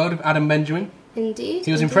Hello World of Adam Benjamin. Indeed.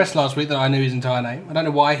 He was impressed last week that I knew his entire name. I don't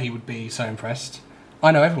know why he would be so impressed.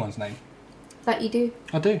 I know everyone's name. That you do.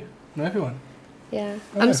 I do. I know everyone. Yeah.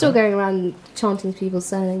 I I'm know still everyone. going around chanting people's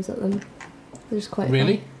surnames at them. They're just quite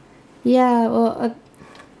Really? fun. Yeah, well,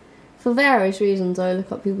 for various reasons I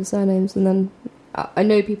look up people's surnames and then I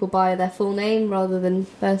know people by their full name rather than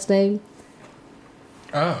first name.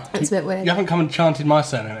 Oh. It's a bit weird. You haven't come and chanted my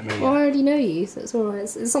surname at me yet. Well, I already know you, so it's alright.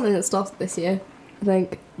 It's something that started this year, I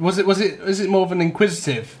think. Was it more of an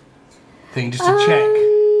inquisitive thing, just to check?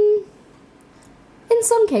 In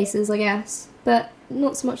some cases, I guess, but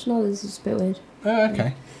not so much in others. It's a bit weird. Oh,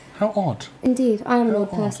 okay. How odd. Indeed, I am an How odd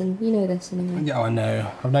person. You know this anyway. Yeah, I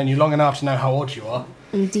know. I've known you long enough to know how odd you are.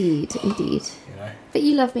 Indeed. You know. But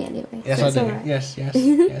you love me anyway. Yes, so I it's do. alright. Yes, yes.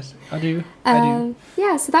 I do. I do.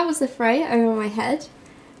 Yeah, so that was The Fray, Over My Head.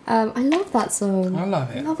 I love that song. I love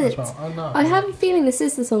it. I love as it. well. I have a feeling this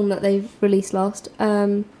is the song that they released last.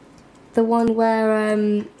 The one where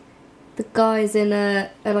the guy's in a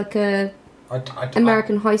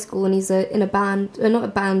American high school and he's in a band, not a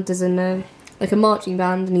band as in like a marching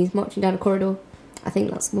band, and he's marching down a corridor. I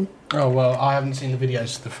think that's the one. Oh, well, I haven't seen the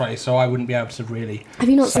videos to The Fray, so I wouldn't be able to really... Have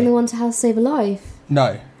you not seen the one to How to Save a Life?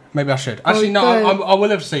 No. Maybe I should. Actually, no, I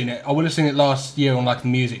will have seen it. I will have seen it last year on, like, the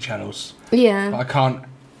music channels. Yeah. But I can't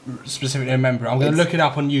specifically remember. I'm going to look it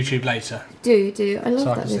up on YouTube later. Do. I love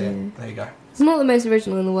so I that can see video. it. There you go. It's not the most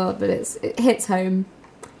original in the world, but it hits home.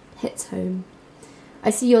 Hits home. I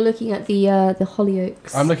see you're looking at the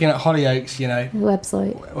Hollyoaks. I'm looking at Hollyoaks, you know.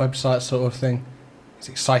 Website sort of thing. It's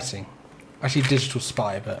exciting. Actually, Digital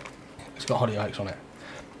Spy, but it's got Hollyoaks on it.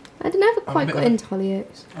 I never quite got into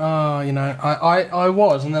Hollyoaks. Oh, you know, I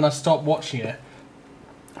was, and then I stopped watching it.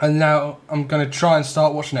 And now I'm going to try and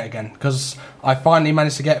start watching it again, because I finally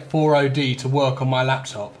managed to get 4OD to work on my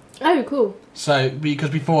laptop. Oh, cool. So, because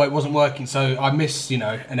before it wasn't working, so I missed, you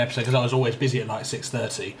know, an episode because I was always busy at like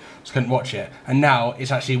 6:30, so couldn't watch it. And now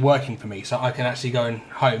it's actually working for me, so I can actually go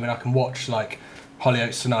home and I can watch, like,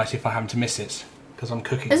 Hollyoaks tonight if I happen to miss it, because I'm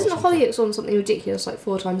cooking. Isn't Hollyoaks on something ridiculous, like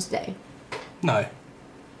 4 times a day? No.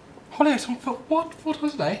 Hollyoaks on, what? 4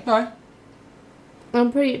 times a day? No.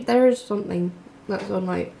 There is something that's on,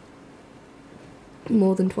 like,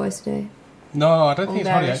 more than twice a day. No, I don't think it's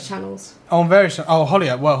Hollyoaks. On various Hollyoaks. channels. Oh, on various... Oh,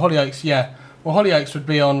 Hollyoaks. Well, Hollyoaks, yeah. Well, Hollyoaks would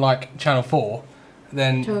be on, like, Channel 4.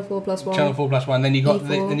 Then Channel 4 plus 1. Channel 4 plus 1. Then you got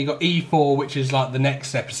E4. then you got E4, which is, like, the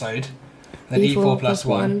next episode. Then E4 plus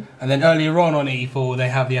 1. And then earlier on E4, they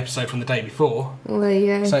have the episode from the day before. Well, there you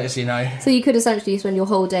go. So it's, you know... So you could essentially spend your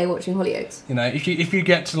whole day watching Hollyoaks. You know, if you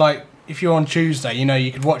get to, like... If you're on Tuesday, you know,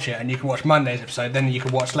 you could watch it, and you could watch Monday's episode, then you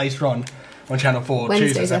could watch later on Channel 4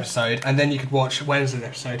 Tuesday's episode, and then you could watch Wednesday's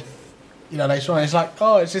episode. You know, later on, it's like,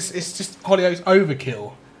 oh, it's just Hollyoaks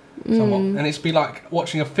overkill, somewhat. And it'd be like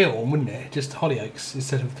watching a film, wouldn't it? Just Hollyoaks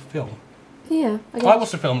instead of the film. Yeah, I guess. I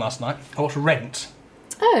watched a film last night. I watched Rent.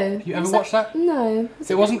 Oh. You ever watched that? No.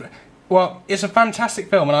 It wasn't... Well, it's a fantastic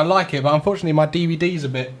film, and I like it, but unfortunately my DVD's a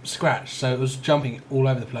bit scratched, so it was jumping all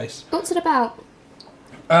over the place. What's it about?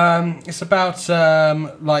 It's about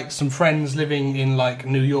like some friends living in like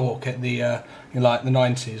New York at the in like the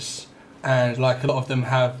 90s, and like a lot of them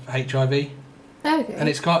have HIV. Okay. And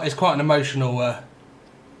it's quite an emotional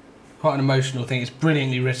thing. It's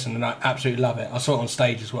brilliantly written, and I absolutely love it. I saw it on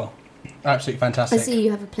stage as well. Absolutely fantastic. I see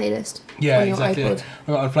you have a playlist. Yeah, on your exactly. iPod. I've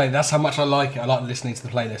got to play. That's how much I like it. I like listening to the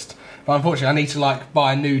playlist. But unfortunately, I need to like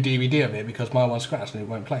buy a new DVD of it because my one's scratched and it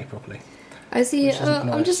won't play properly. I see.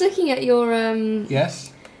 I'm just looking at your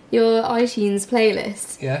Yes. Your iTunes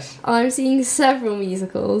playlist. Yes. I'm seeing several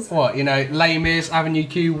musicals. What, you know, Les Mis, Avenue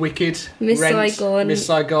Q, Wicked, Miss Rent, Saigon. Miss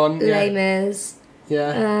Saigon, Les Mis.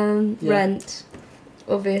 Yeah. Rent,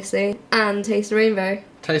 obviously, and Taste the Rainbow.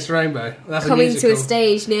 Taste the Rainbow. That's coming a musical. to a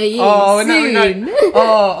stage near you. Oh, soon. no.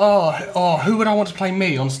 Oh, who would I want to play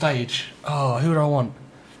me on stage? Oh, who would I want?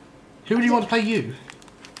 Who would you want to play you?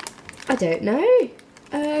 I don't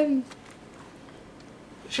know.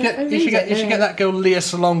 You should get that girl Leah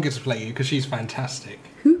Salonga to play you because she's fantastic.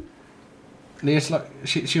 Who? Leah Salonga.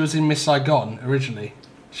 She was in Miss Saigon originally.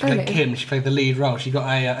 She played Kim. She played the lead role. She got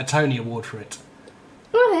a Tony Award for it.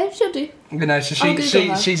 Oh, yeah, she'll do. You know, so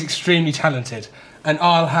her. she's extremely talented, and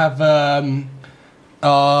I'll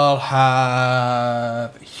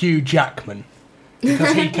have Hugh Jackman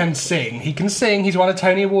because he can sing. He can sing. He's won a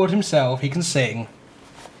Tony Award himself. He can sing.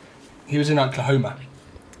 He was in Oklahoma.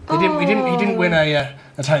 He didn't win a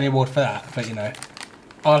Tony Award for that, but you know,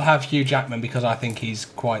 I'll have Hugh Jackman because I think he's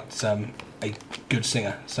quite a good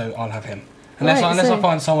singer. So I'll have him. Unless I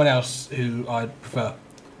find someone else who I prefer.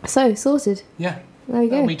 So sorted. Yeah. There we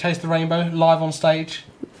go. We Taste the Rainbow live on stage.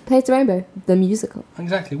 Taste the Rainbow, the musical.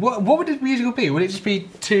 Exactly. What would the musical be? Would it just be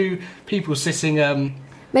two people sitting?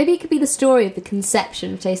 Maybe it could be the story of the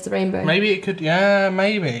conception of Taste the Rainbow. Maybe it could. Yeah,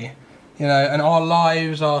 maybe. You know, and our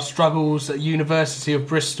lives, our struggles at University of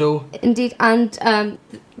Bristol. Indeed, and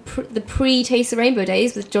the pre-Taste the Rainbow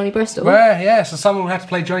days with Johnny Bristol. Well, yeah. So someone would have to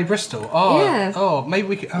play Johnny Bristol. Oh, yeah. Oh, maybe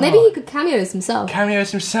we could. Oh. Maybe he could cameos himself.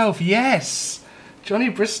 Cameos himself. Yes. Johnny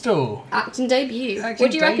Bristol. Acting debut. Acting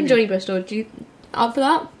What do you reckon, debut. Johnny Bristol? Do you up for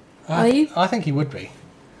that? Are you? I think he would be.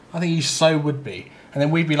 I think he so would be. And then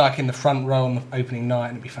we'd be like in the front row on the opening night,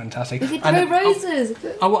 and it'd be fantastic. We could And throw roses.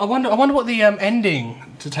 I wonder what the ending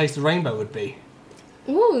to Taste the Rainbow would be.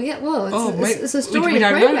 Oh yeah, well, it's a story we of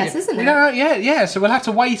don't know progress, yet. isn't We it? don't know, yeah. So we'll have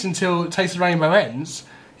to wait until Taste the Rainbow ends,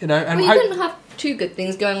 you know. And Well, you couldn't have two good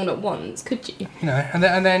things going on at once, could you? you know, and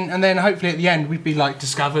then hopefully at the end we'd be like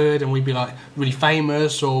discovered, and we'd be like really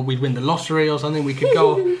famous, or we'd win the lottery or something. We could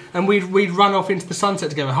go and we'd run off into the sunset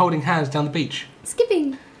together, holding hands down the beach,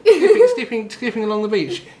 Skipping. skipping along the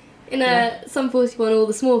beach. In a Sum 41 all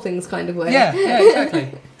the small things kind of way. Yeah,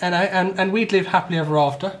 exactly. And we'd live happily ever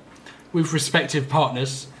after with respective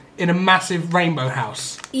partners in a massive rainbow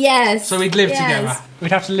house. Yes. So we'd live yes. together.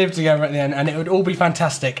 We'd have to live together at the end, and it would all be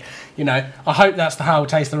fantastic. You know, I hope that's how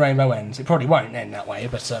Taste the Rainbow ends. It probably won't end that way,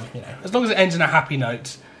 but you know, as long as it ends in a happy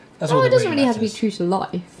note, that's all. Well, that it doesn't really have matters. to be true to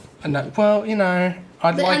life. And well, you know,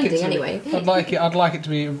 I'd The like ending, it to. anyway. I'd like it to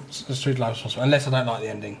be as true to life as possible, unless I don't like the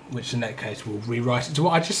ending, which in that case we'll rewrite it to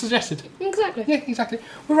what I just suggested. Exactly. Yeah, exactly.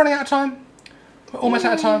 We're running out of time. We're almost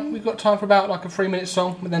out of time. We've got time for about like a 3-minute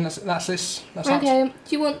song, but then that's this. That's Okay.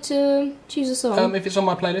 Do you want to choose a song? if it's on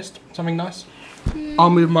my playlist, something nice. I'll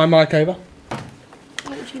move my mic over.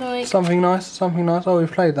 What would you like? Something nice. Oh,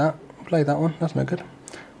 we've played that. Played that one. That's no good.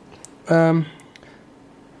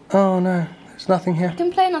 Oh no, there's nothing here. You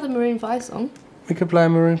can play another Maroon 5 song. We could play a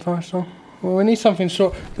Maroon 5 song. Well, we need something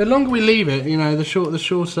short. The longer we leave it, you know, the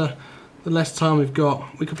shorter, the less time we've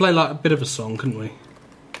got. We could play like a bit of a song, couldn't we?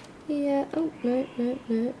 Yeah. Oh,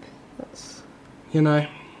 nope. That's... You know,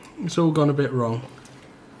 it's all gone a bit wrong.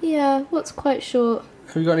 Yeah, what's quite short?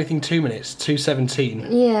 Have you got anything 2 minutes? 2:17.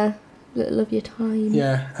 Yeah, little of your time.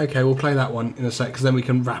 Yeah, okay, we'll play that one in a sec, because then we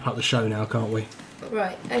can wrap up the show now, can't we?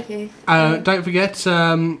 Right, okay. Don't forget,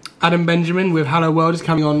 Adam Benjamin with Hello World is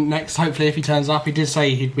coming on next. Hopefully, if he turns up, he did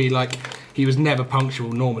say he'd be like, he was never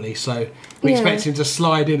punctual normally, so we expect him to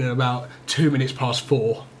slide in at about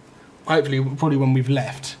 4:02. Hopefully, probably when we've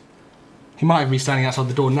left. He might even be standing outside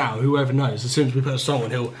the door now, whoever knows. As soon as we put a song on,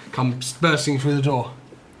 he'll come bursting through the door.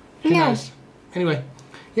 Who knows? Anyway,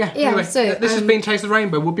 anyway, so, this has been Taste the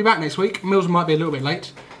Rainbow. We'll be back next week. Mills might be a little bit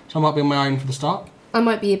late, so I might be on my own for the start. I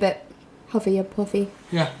might be a bit huffy or puffy.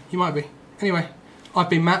 Yeah, you might be. Anyway, I've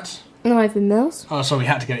been Matt. No, I've been Milz. Oh, sorry, we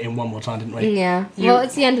had to get it in one more time, didn't we? Yeah. Well,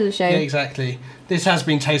 it's the end of the show. Yeah, exactly. This has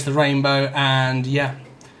been Taste the Rainbow, and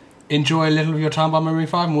enjoy a little of your time by Maroon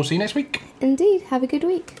 5, and we'll see you next week. Indeed. Have a good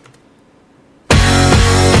week.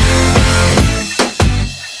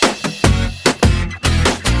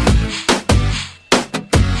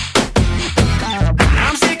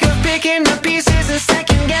 I'm sick of picking up pieces and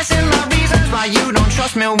second guessing my reasons why you don't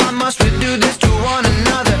trust me. Why must we do this to one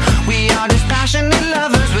another? We are just passionate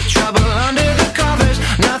lovers with trouble under the covers.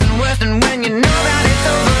 Nothing worse than when you know